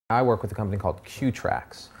I work with a company called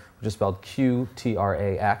Qtrax, which is spelled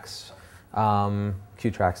Q-T-R-A-X,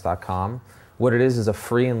 Qtrax.com. What it is a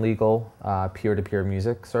free and legal peer-to-peer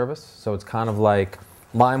music service. So it's kind of like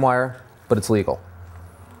LimeWire, but it's legal.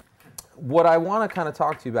 What I want to kind of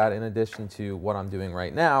talk to you about, in addition to what I'm doing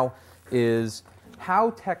right now, is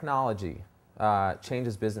how technology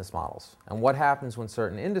changes business models and what happens when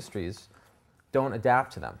certain industries don't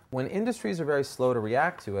adapt to them. When industries are very slow to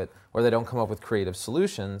react to it, or they don't come up with creative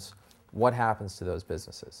solutions, what happens to those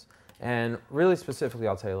businesses? And really specifically,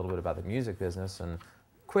 I'll tell you a little bit about the music business and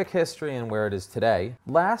quick history and where it is today.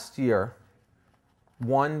 Last year,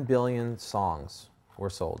 1 billion songs were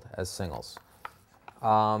sold as singles.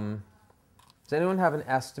 Does anyone have an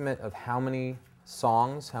estimate of how many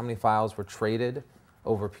songs, how many files were traded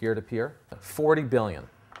over peer-to-peer? 40 billion.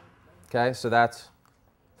 Okay, so that's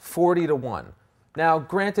 40 to 1. Now,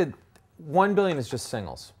 granted, 1 billion is just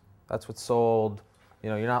singles. That's what's sold. You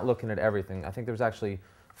know, you're not looking at everything. I think there was actually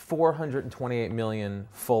 428 million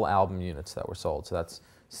full album units that were sold. So that's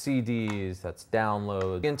CDs, that's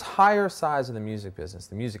downloads. The entire size of the music business,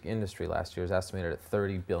 the music industry last year is estimated at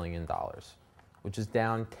 $30 billion, which is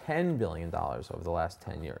down $10 billion over the last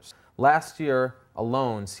 10 years. Last year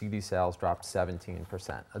alone, CD sales dropped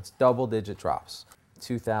 17%. That's double-digit drops.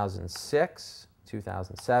 2006,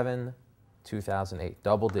 2007, 2008,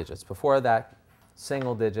 double digits. Before that,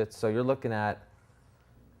 single digits. So you're looking at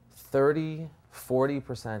 30,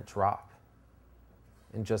 40% drop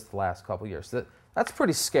in just the last couple years. So that's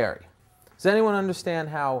pretty scary. Does anyone understand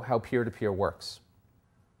how peer-to-peer works?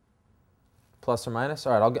 Plus or minus?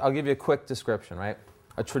 All right, I'll give you a quick description, right?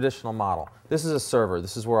 A traditional model. This is a server.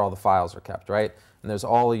 This is where all the files are kept, right? And there's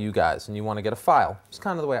all of you guys, and you want to get a file. It's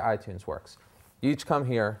kind of the way iTunes works. You each come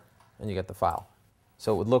here, and you get the file.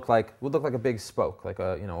 So it would look like a big spoke, like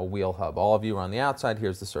a wheel hub. All of you are on the outside.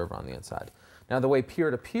 Here's the server on the inside. Now the way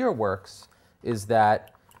peer-to-peer works is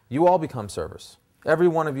that you all become servers. Every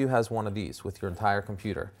one of you has one of these with your entire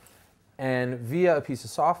computer. And via a piece of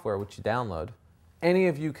software which you download, any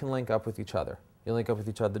of you can link up with each other. You link up with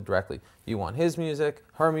each other directly. You want his music,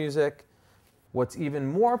 her music. What's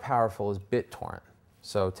even more powerful is BitTorrent.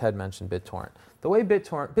 So Ted mentioned BitTorrent. The way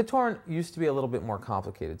BitTorrent used to be a little bit more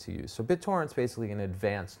complicated to use. So BitTorrent's basically an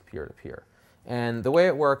advanced peer-to-peer. And the way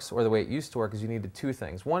it works, or the way it used to work, is you needed two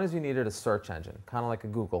things. One is you needed a search engine, kind of like a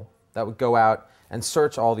Google, that would go out and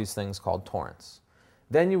search all these things called torrents.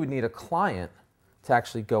 Then you would need a client to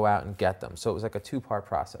actually go out and get them. So it was like a two-part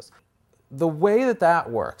process. The way that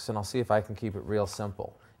works, and I'll see if I can keep it real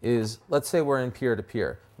simple, is let's say we're in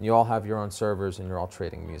peer-to-peer, and you all have your own servers and you're all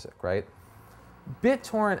trading music, right?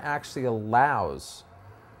 BitTorrent actually allows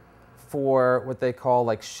for what they call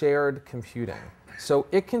like shared computing. So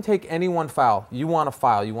it can take any one file. You want a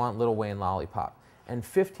file, you want Lil Wayne Lollipop, and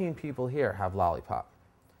 15 people here have Lollipop.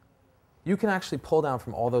 You can actually pull down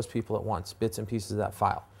from all those people at once, bits and pieces of that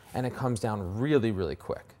file, and it comes down really, really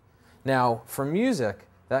quick. Now, for music,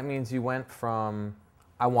 that means you went from,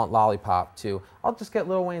 I want Lollipop, to, I'll just get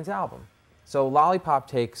Lil Wayne's album. So Lollipop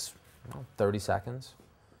takes 30 seconds.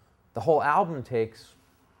 The whole album takes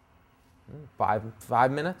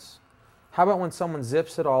 5 minutes. How about when someone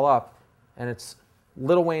zips it all up and it's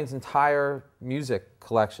Lil Wayne's entire music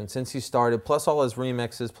collection since he started, plus all his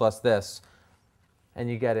remixes, plus this, and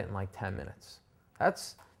you get it in like 10 minutes.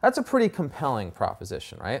 That's a pretty compelling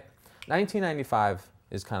proposition, right? 1995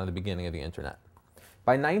 is kind of the beginning of the internet.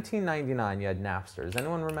 By 1999, you had Napster. Does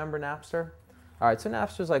anyone remember Napster? All right, so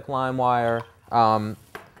Napster's like LimeWire.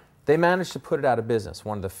 They managed to put it out of business,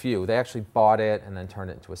 one of the few. They actually bought it and then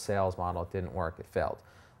turned it into a sales model. It didn't work. It failed.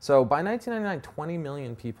 So by 1999, 20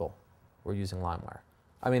 million people were using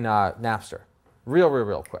Napster.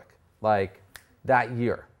 Real quick. Like that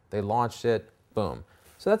year. They launched it, boom.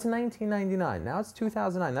 So that's 1999. Now it's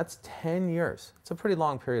 2009. That's 10 years. It's a pretty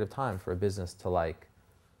long period of time for a business to like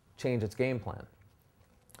change its game plan.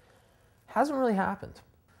 Hasn't really happened.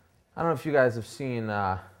 I don't know if you guys have seen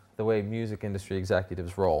the way music industry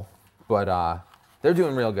executives roll, but they're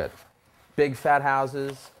doing real good. Big fat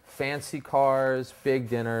houses, fancy cars, big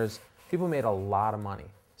dinners. People made a lot of money.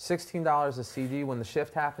 $16 a CD, when the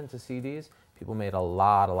shift happened to CDs, people made a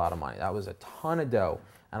lot of money. That was a ton of dough,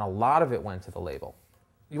 and a lot of it went to the label.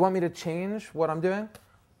 You want me to change what I'm doing?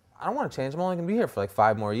 I don't want to change. I'm only going to be here for like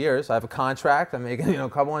 5 more years. I have a contract. I'm making a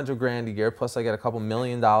couple $100,000 a year, plus I get a couple $1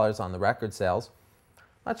 million on the record sales.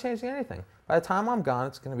 I'm not changing anything. By the time I'm gone,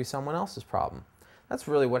 it's going to be someone else's problem. That's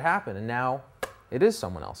really what happened, and now it is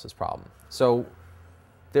someone else's problem. So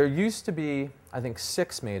there used to be, I think,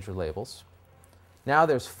 6 major labels. Now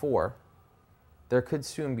there's 4. There could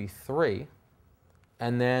soon be 3.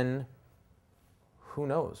 And then, who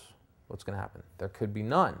knows? What's going to happen? There could be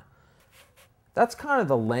none. That's kind of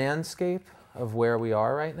the landscape of where we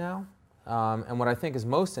are right now. And what I think is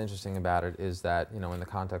most interesting about it is that, in the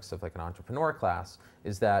context of like an entrepreneur class,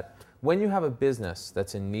 is that when you have a business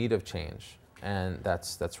that's in need of change and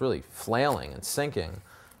that's really flailing and sinking,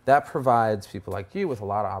 that provides people like you with a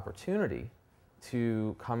lot of opportunity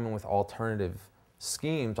to come in with alternative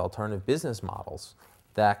schemes, alternative business models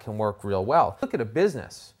that can work real well. Look at a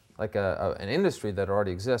business, like an industry that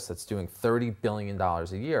already exists that's doing $30 billion a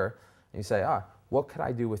year, and you say, what could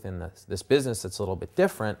I do within this business that's a little bit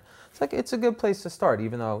different? It's a good place to start,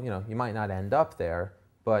 even though you might not end up there,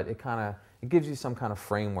 but it gives you some kind of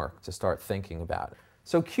framework to start thinking about it.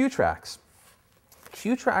 So Q-Tracks.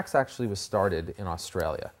 Q-Tracks actually was started in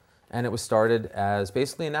Australia, and it was started as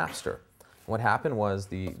basically a Napster. What happened was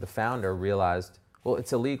the founder realized, well,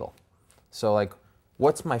 it's illegal. So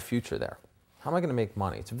what's my future there? How am I going to make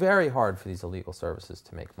money? It's very hard for these illegal services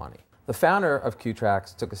to make money. The founder of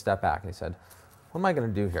Q-Tracks took a step back and he said, what am I going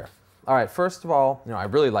to do here? All right, first of all, I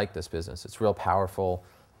really like this business. It's real powerful.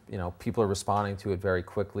 People are responding to it very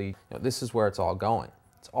quickly. This is where it's all going.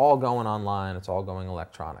 It's all going online. It's all going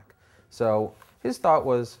electronic. So his thought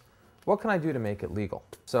was, what can I do to make it legal?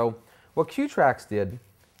 So what Q-Tracks did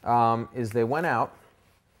is they went out,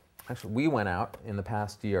 actually we went out in the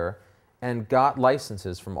past year and got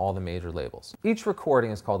licenses from all the major labels. Each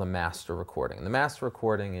recording is called a master recording. And the master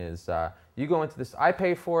recording is, you go into this, I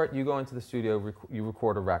pay for it, you go into the studio, you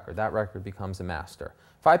record a record. That record becomes a master.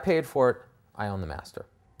 If I paid for it, I own the master.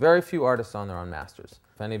 Very few artists own their own masters.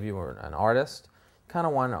 If any of you are an artist, you kind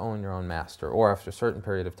of want to own your own master, or after a certain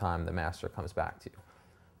period of time, the master comes back to you.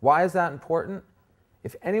 Why is that important?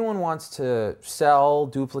 If anyone wants to sell,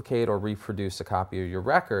 duplicate, or reproduce a copy of your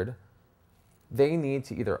record, they need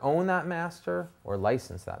to either own that master or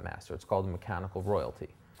license that master. It's called a mechanical royalty.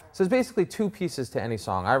 So there's basically two pieces to any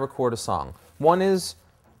song. I record a song. One is,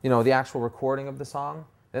 the actual recording of the song.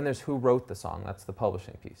 Then there's who wrote the song. That's the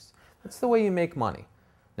publishing piece. That's the way you make money.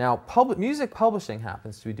 Now, music publishing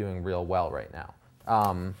happens to be doing real well right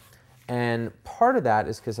now. And part of that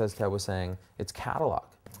is because, as Ted was saying, it's catalog.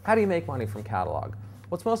 How do you make money from catalog?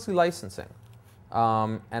 Well, it's mostly licensing.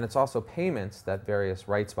 And it's also payments that various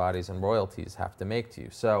rights bodies and royalties have to make to you.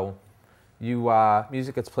 So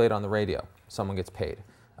music gets played on the radio, someone gets paid.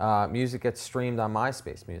 Music gets streamed on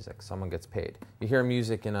MySpace Music, someone gets paid. You hear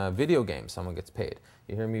music in a video game, someone gets paid.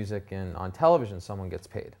 You hear music on television, someone gets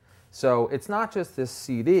paid. So it's not just this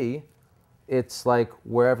CD, it's like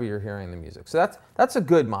wherever you're hearing the music. So that's a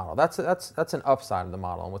good model. That's an upside of the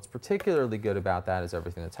model. And what's particularly good about that is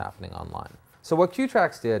everything that's happening online. So what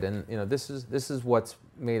Q-Tracks did, and this is what's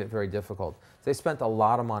made it very difficult, they spent a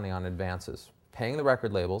lot of money on advances, paying the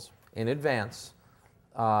record labels in advance,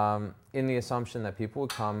 in the assumption that people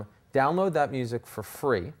would come, download that music for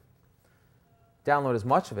free, download as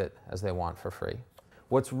much of it as they want for free.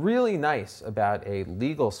 What's really nice about a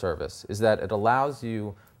legal service is that it allows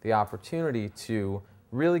you the opportunity to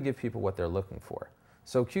really give people what they're looking for.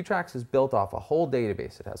 So Q-Tracks is built off a whole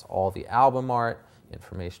database. It has all the album art,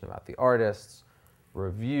 information about the artists,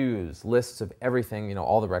 reviews, lists of everything,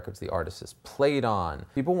 all the records the artist has played on.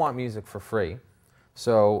 People want music for free,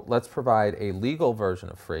 so let's provide a legal version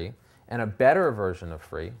of free and a better version of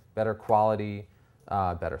free, better quality,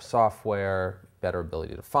 better software, better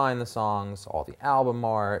ability to find the songs, all the album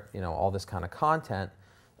art, all this kind of content.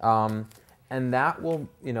 And that will,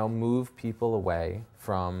 move people away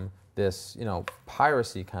from this,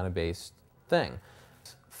 piracy kind of based thing.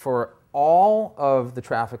 For all of the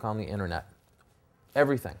traffic on the internet,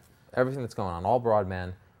 everything that's going on, all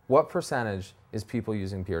broadband, what percentage is people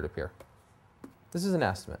using peer-to-peer? This is an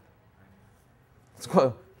estimate. It's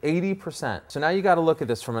called 80%. So now you got to look at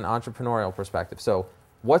this from an entrepreneurial perspective. So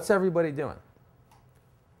what's everybody doing?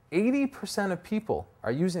 80% of people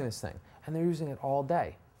are using this thing, and they're using it all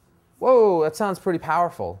day. Whoa, that sounds pretty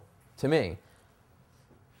powerful to me.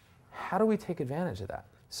 How do we take advantage of that?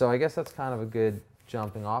 So I guess that's kind of a good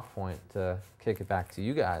jumping off point to kick it back to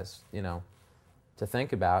you guys, to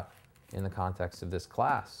think about in the context of this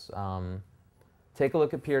class. Take a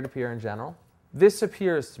look at peer-to-peer in general. This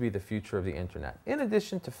appears to be the future of the internet. In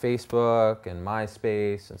addition to Facebook and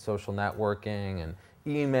MySpace and social networking and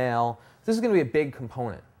email, this is going to be a big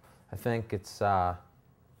component. I think it's a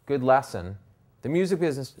good lesson. The music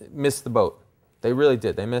business missed the boat. They really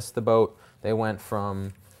did. They missed the boat. They went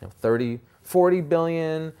from 40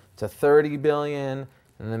 billion to 30 billion,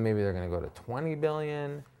 and then maybe they're going to go to 20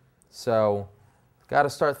 billion. So got to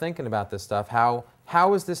start thinking about this stuff. How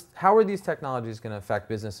are these technologies going to affect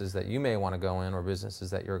businesses that you may want to go in or businesses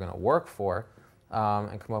that you're going to work for,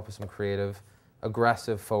 and come up with some creative,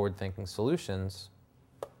 aggressive, forward-thinking solutions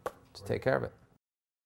to take care of it.